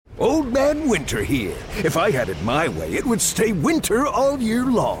Old Man Winter here. If I had it my way, it would stay winter all year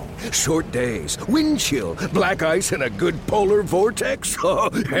long. Short days, wind chill, black ice, and a good polar vortex.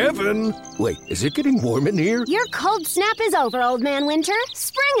 Oh, heaven! Wait, is it getting warm in here? Your cold snap is over, Old Man Winter.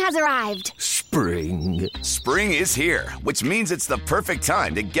 Spring has arrived. Spring. Spring is here, which means it's the perfect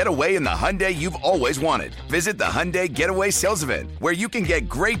time to get away in the Hyundai you've always wanted. Visit the Hyundai Getaway Sales Event, where you can get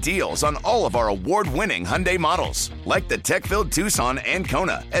great deals on all of our award-winning Hyundai models, like the tech-filled Tucson and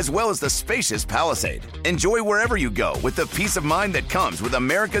Kona, as well as the spacious Palisade. Enjoy wherever you go with the peace of mind that comes with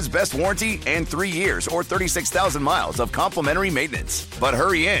America's best warranty and 3 years or 36,000 miles of complimentary maintenance. But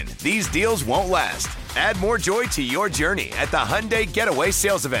hurry in, these deals won't last. Add more joy to your journey at the Hyundai Getaway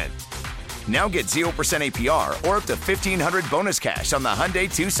Sales Event. Now get 0% APR or up to $1,500 bonus cash on the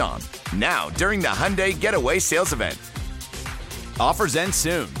Hyundai Tucson. Now, during the Hyundai Getaway Sales Event. Offers end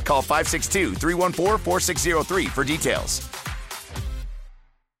soon. Call 562-314-4603 for details.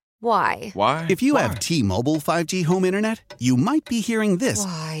 Why? Why? If you have T-Mobile 5G home internet, you might be hearing this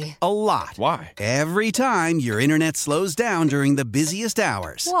Why? a lot. Why? Every time your internet slows down during the busiest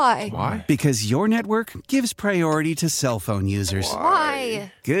hours. Why? Why? Because your network gives priority to cell phone users.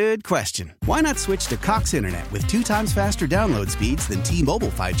 Why? Good question. Why not switch to Cox Internet with 2 times faster download speeds than T-Mobile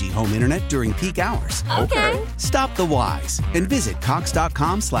 5G home internet during peak hours? Okay. Stop the whys and visit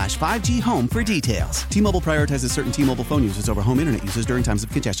cox.com/5G home for details. T-Mobile prioritizes certain T-Mobile phone users over home internet users during times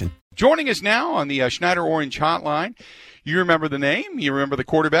of congestion. Joining us now on the Schneider Orange Hotline, you remember the name, you remember the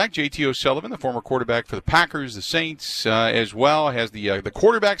quarterback, J.T. O'Sullivan, the former quarterback for the Packers, the Saints, as well, has the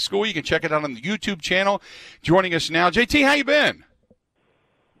quarterback school. You can check it out on the YouTube channel. Joining us now, J.T., how you been?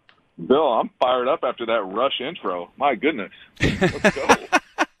 Bill, I'm fired up after that Rush intro. My goodness. Let's go.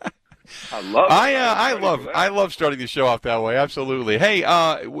 I love it. I love starting the show off that way, absolutely. Hey,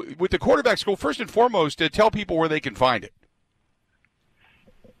 with the quarterback school, first and foremost, tell people where they can find it.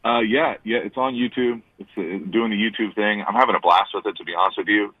 Yeah, it's on YouTube. It's doing the YouTube thing. I'm having a blast with it, to be honest with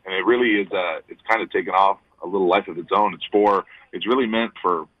you. And it really is, it's kind of taken off a little life of its own. It's really meant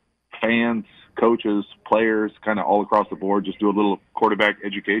for fans, coaches, players, kind of all across the board. Just do a little quarterback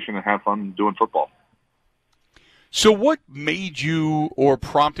education and have fun doing football. So what made you or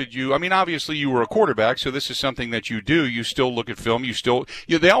prompted you? I mean, obviously you were a quarterback, so this is something that you do. You still look at film.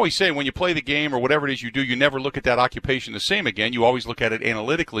 They always say when you play the game or whatever it is you do, you never look at that occupation the same again. You always look at it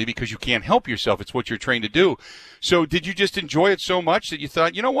analytically because you can't help yourself. It's what you're trained to do. So did you just enjoy it so much that you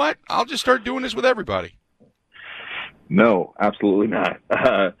thought, you know what, I'll just start doing this with everybody? No, absolutely not.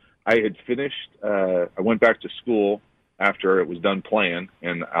 I had finished, I went back to school after it was done playing,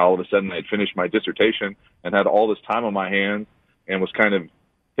 and all of a sudden I had finished my dissertation and had all this time on my hands and was kind of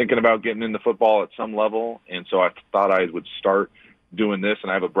thinking about getting into football at some level. And so I thought I would start doing this. And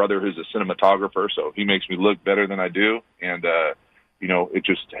I have a brother who's a cinematographer, so he makes me look better than I do. And, it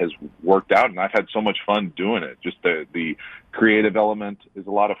just has worked out, and I've had so much fun doing it. Just the creative element is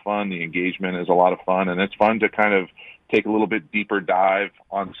a lot of fun. The engagement is a lot of fun, and it's fun to kind of take a little bit deeper dive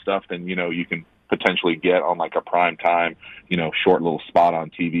on stuff than, you can potentially get on like a prime time, short little spot on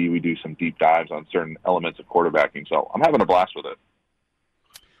TV. We do some deep dives on certain elements of quarterbacking. So I'm having a blast with it.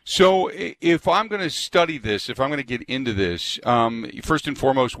 So if I'm going to study this, if I'm going to get into this, first and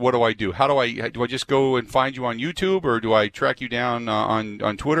foremost, what do I do? Do I just go and find you on YouTube, or do I track you down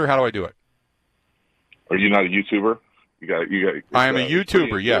on Twitter? How do I do it? Are you not a YouTuber? I am a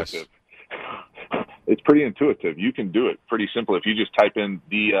YouTuber, yes. It's pretty intuitive. You can do it pretty simple. If you just type in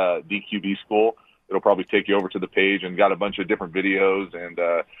the DQB school, it'll probably take you over to the page and got a bunch of different videos. And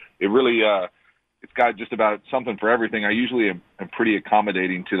it really, it's got just about something for everything. I usually am pretty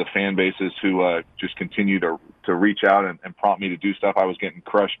accommodating to the fan bases who just continue to reach out and prompt me to do stuff. I was getting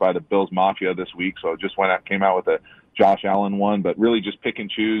crushed by the Bills Mafia this week, so I just came out with a Josh Allen one, but really just pick and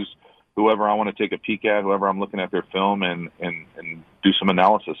choose whoever I want to take a peek at, whoever I'm looking at their film, and do some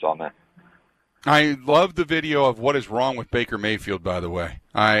analysis on there. I love the video of what is wrong with Baker Mayfield, by the way.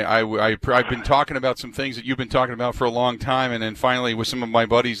 I've been talking about some things that you've been talking about for a long time, and then finally with some of my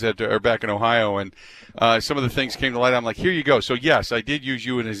buddies that are back in Ohio, and some of the things came to light. I'm like, here you go. So, yes, I did use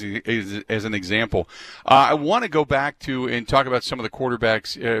you as an example. I want to go back to and talk about some of the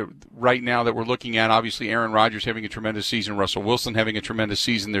quarterbacks right now that we're looking at. Obviously, Aaron Rodgers having a tremendous season, Russell Wilson having a tremendous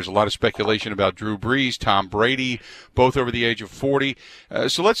season. There's a lot of speculation about Drew Brees, Tom Brady, both over the age of 40.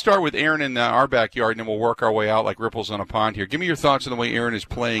 So let's start with Aaron in our backyard, and then we'll work our way out like ripples on a pond here. Give me your thoughts on the way Aaron is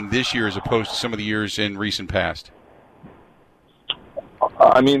playing this year as opposed to some of the years in recent past.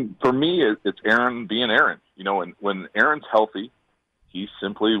 I mean, for me, it's Aaron being Aaron. When Aaron's healthy, he's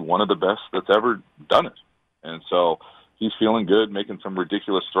simply one of the best that's ever done it. And so he's feeling good, making some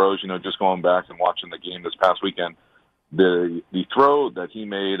ridiculous throws. Just going back and watching the game this past weekend, the throw that he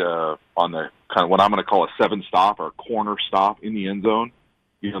made on the kind of what I'm going to call a 7-stop or corner stop in the end zone,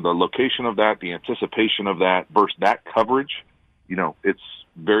 the location of that, the anticipation of that versus that coverage, it's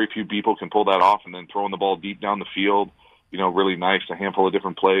very few people can pull that off, and then throwing the ball deep down the field, really nice, a handful of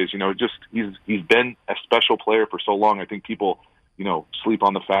different plays. Just he's been a special player for so long. I think people, sleep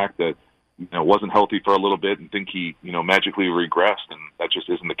on the fact that, wasn't healthy for a little bit and think he, magically regressed, and that just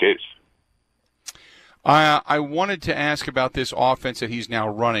isn't the case. I wanted to ask about this offense that he's now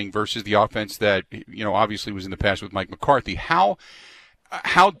running versus the offense that, obviously was in the past with Mike McCarthy. How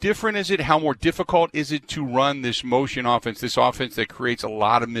different is it? How more difficult is it to run this motion offense, this offense that creates a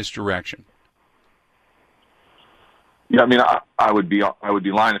lot of misdirection? Yeah, I would be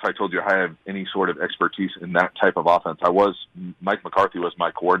lying if I told you I have any sort of expertise in that type of offense. Mike McCarthy was my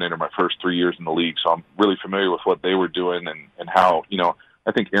coordinator my first 3 years in the league, so I'm really familiar with what they were doing and how,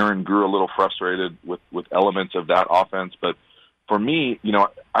 I think Aaron grew a little frustrated with elements of that offense. But for me,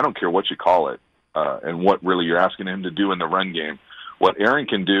 I don't care what you call it and what really you're asking him to do in the run game. What Aaron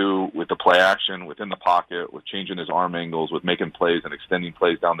can do with the play action, within the pocket, with changing his arm angles, with making plays and extending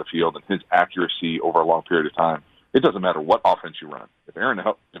plays down the field, and his accuracy over a long period of time, it doesn't matter what offense you run. If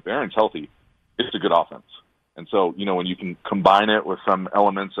Aaron's healthy, it's a good offense. And so, when you can combine it with some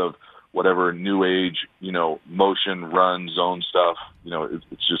elements of whatever new age, motion, run, zone stuff,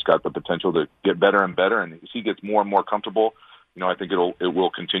 it's just got the potential to get better and better. And as he gets more and more comfortable, I think it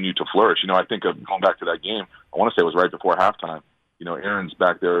will continue to flourish. I think of going back to that game, I want to say it was right before halftime. Aaron's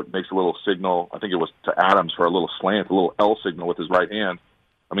back there, makes a little signal. I think it was to Adams for a little slant, a little L signal with his right hand.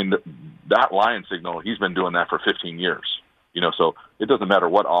 That lion signal, he's been doing that for 15 years. So it doesn't matter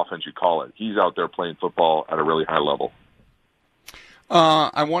what offense you call it. He's out there playing football at a really high level.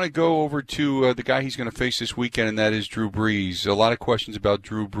 I want to go over to the guy he's going to face this weekend, and that is Drew Brees. A lot of questions about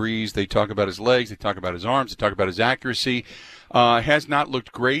Drew Brees. They talk about his legs. They talk about his arms. They talk about his accuracy. Has not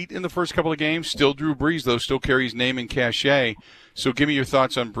looked great in the first couple of games. Still Drew Brees, though, still carries name and cachet. So give me your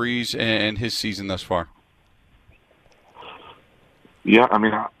thoughts on Brees and his season thus far. Yeah,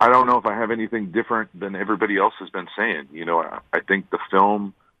 I don't know if I have anything different than everybody else has been saying. I think the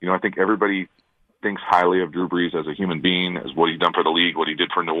film, I think everybody thinks highly of Drew Brees as a human being, as what he's done for the league, what he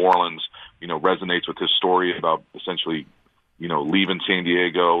did for New Orleans, resonates with his story about essentially, leaving San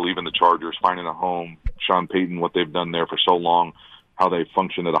Diego, leaving the Chargers, finding a home, Sean Payton, what they've done there for so long, how they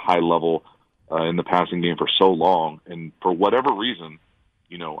function at a high level in the passing game for so long. And for whatever reason,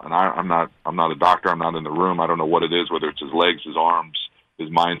 and I'm not a doctor, I'm not in the room, I don't know what it is, whether it's his legs, his arms, his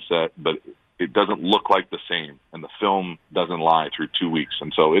mindset, but it doesn't look like the same, and the film doesn't lie through 2 weeks.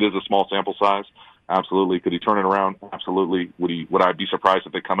 And so it is a small sample size. Absolutely. Could he turn it around? Absolutely. Would I be surprised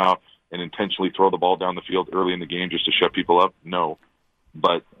if they come out and intentionally throw the ball down the field early in the game just to shut people up? No.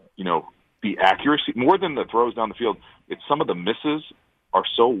 But, the accuracy, more than the throws down the field, it's some of the misses are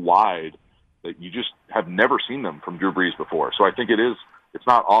so wide that you just have never seen them from Drew Brees before. So I think it's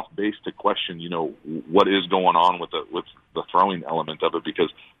not off base to question, what is going on with the throwing element of it,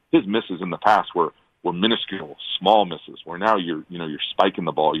 because his misses in the past were minuscule, small misses, where now you're spiking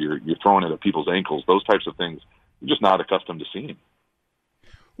the ball, you're throwing it at people's ankles, those types of things you're just not accustomed to seeing.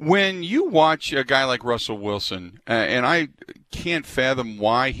 When you watch a guy like Russell Wilson, and I can't fathom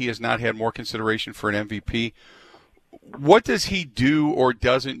why he has not had more consideration for an MVP, what does he do or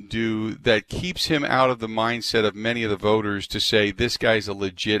doesn't do that keeps him out of the mindset of many of the voters to say this guy's a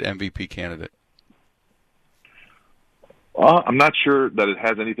legit MVP candidate? I'm not sure that it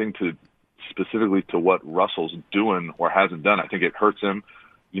has anything to specifically to what Russell's doing or hasn't done. I think it hurts him,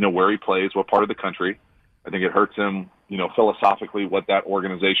 where he plays, what part of the country. I think it hurts him, philosophically, what that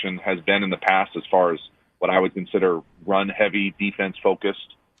organization has been in the past as far as what I would consider run-heavy,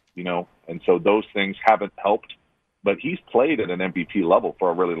 defense-focused, and so those things haven't helped. But he's played at an MVP level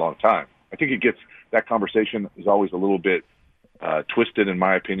for a really long time. I think that conversation is always a little bit twisted, in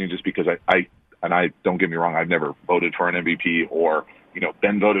my opinion, just because I don't get me wrong, I've never voted for an MVP or,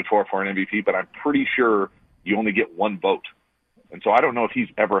 been voted for an MVP, but I'm pretty sure you only get one vote. And so I don't know if he's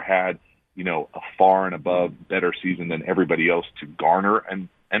ever had, a far and above better season than everybody else to garner an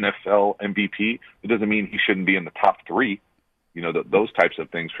NFL MVP. It doesn't mean he shouldn't be in the top three, those types of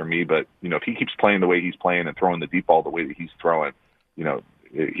things for me. But, if he keeps playing the way he's playing and throwing the deep ball the way that he's throwing,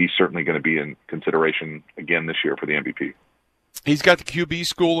 he's certainly going to be in consideration again this year for the MVP. He's got the QB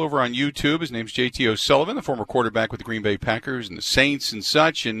school over on YouTube. His name's J.T. O'Sullivan, the former quarterback with the Green Bay Packers and the Saints and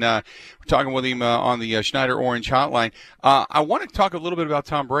such. And we're talking with him on the Schneider Orange Hotline. I want to talk a little bit about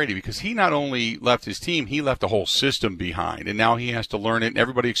Tom Brady, because he not only left his team, he left the whole system behind. And now he has to learn it. And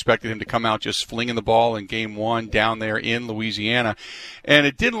everybody expected him to come out just flinging the ball in Game 1 down there in Louisiana. And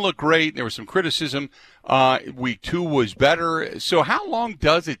it didn't look great. There was some criticism Week 2 was better. So how long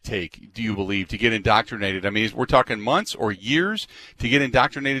does it take, do you believe, to get indoctrinated? I mean, we're talking months or years to get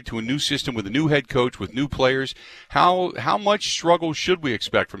indoctrinated to a new system with a new head coach, with new players. How much struggle should we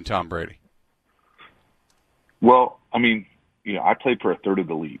expect from Tom Brady? Well, I mean, I played for a third of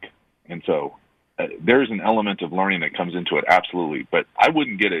the league, and so there's an element of learning that comes into it, absolutely. But I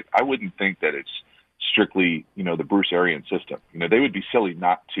wouldn't think that it's strictly, the Bruce Arians system. They would be silly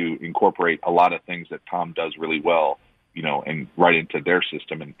not to incorporate a lot of things that Tom does really well, and right into their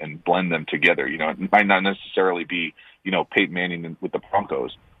system and blend them together. It might not necessarily be, Peyton Manning with the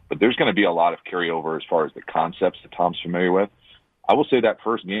Broncos, but there's going to be a lot of carryover as far as the concepts that Tom's familiar with. I will say that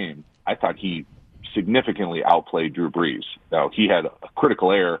first game, I thought he significantly outplayed Drew Brees. Now, he had a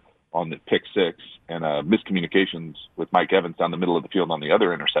critical error on the pick six and miscommunications with Mike Evans down the middle of the field on the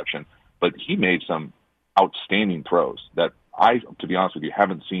other interception, but he made some outstanding throws that to be honest with you,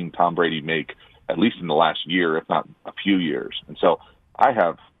 haven't seen Tom Brady make, at least in the last year, if not a few years. And so I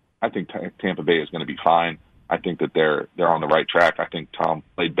think Tampa Bay is going to be fine. I think that they're on the right track. I think Tom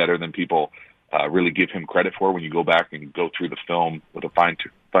played better than people really give him credit for when you go back and go through the film with a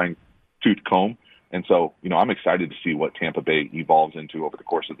fine-tooth comb. And so, I'm excited to see what Tampa Bay evolves into over the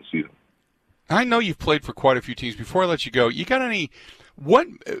course of the season. I know you've played for quite a few teams. Before I let you go, you got any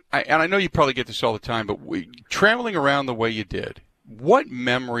and I know you probably get this all the time, but traveling around the way you did, what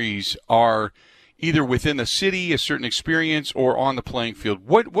memories are either within the city, a certain experience, or on the playing field?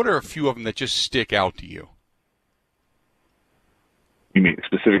 What are a few of them that just stick out to you? You mean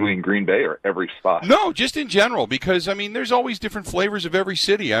specifically in Green Bay or every spot? No, just in general, because, there's always different flavors of every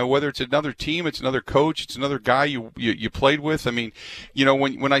city. Whether it's another team, it's another coach, it's another guy you played with.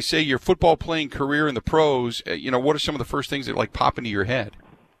 When I say your football playing career in the pros, what are some of the first things that, pop into your head?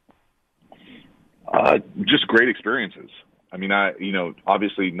 Just great experiences.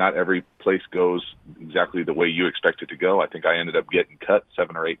 Obviously not every place goes exactly the way you expect it to go. I think I ended up getting cut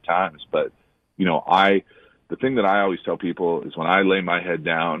 7 or 8 times, but, the thing that I always tell people is when I lay my head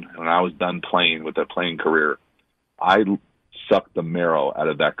down, when I was done playing with that playing career, I sucked the marrow out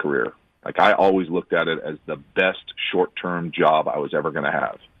of that career. I always looked at it as the best short-term job I was ever going to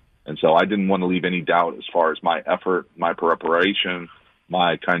have. And so I didn't want to leave any doubt as far as my effort, my preparation,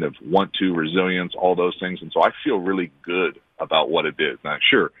 my kind of want-to, resilience, all those things. And so I feel really good about what it is. Now,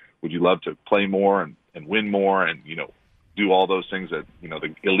 sure, would you love to play more and win more and, do all those things that,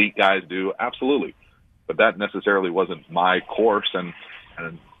 the elite guys do? Absolutely. But that necessarily wasn't my course. And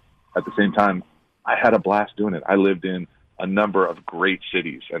at the same time, I had a blast doing it. I lived in a number of great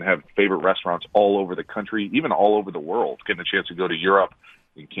cities and have favorite restaurants all over the country, even all over the world, getting a chance to go to Europe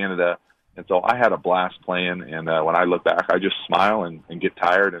and Canada. And so I had a blast playing. And when I look back, I just smile and get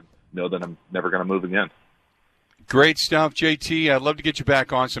tired and know that I'm never going to move again. Great stuff, JT. I'd love to get you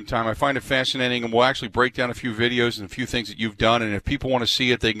back on sometime. I find it fascinating, and we'll actually break down a few videos and a few things that you've done. And if people want to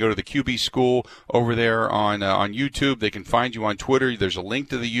see it, they can go to the QB School over there on YouTube. They can find you on Twitter. There's a link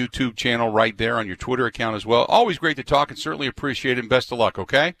to the YouTube channel right there on your Twitter account as well. Always great to talk, and certainly appreciate it, and best of luck,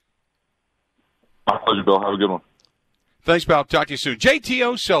 okay? My pleasure, Bill. Have a good one. Thanks, pal. Talk to you soon. JT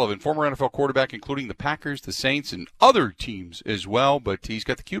O'Sullivan, former NFL quarterback, including the Packers, the Saints, and other teams as well, but he's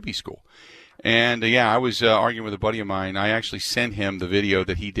got the QB School. And, I was arguing with a buddy of mine. I actually sent him the video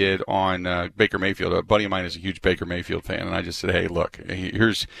that he did on Baker Mayfield. A buddy of mine is a huge Baker Mayfield fan, and I just said, hey, look,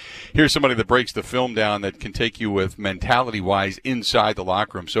 here's somebody that breaks the film down that can take you with mentality-wise inside the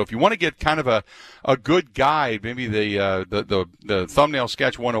locker room. So if you want to get kind of a good guide, maybe the thumbnail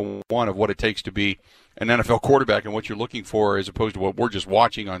sketch 101 of what it takes to be an NFL quarterback and what you're looking for as opposed to what we're just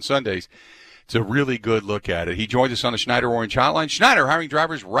watching on Sundays, it's a really good look at it. He joined us on the Schneider Orange Hotline. Schneider hiring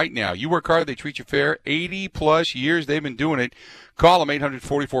drivers right now. You work hard, they treat you fair. 80-plus years they've been doing it. Call them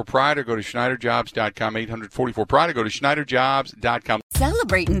 844-PRIDE or go to SchneiderJobs.com. 844-PRIDE or go to SchneiderJobs.com.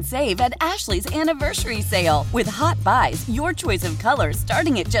 Celebrate and save at Ashley's Anniversary Sale. With Hot Buys, your choice of colors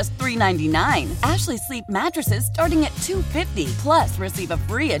starting at just $3.99. Ashley Sleep mattresses starting at $2.50. Plus, receive a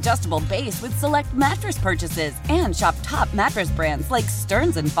free adjustable base with select mattress purchases. And shop top mattress brands like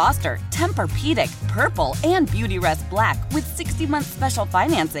Stearns & Foster, Tempur-Pedic, Purple, and Beautyrest Black with 60-month special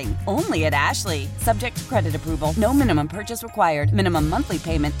financing. Only at Ashley. Subject to credit approval. No minimum purchase required. Minimum monthly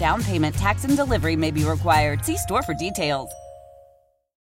payment, down payment, tax, and delivery may be required. See store for details.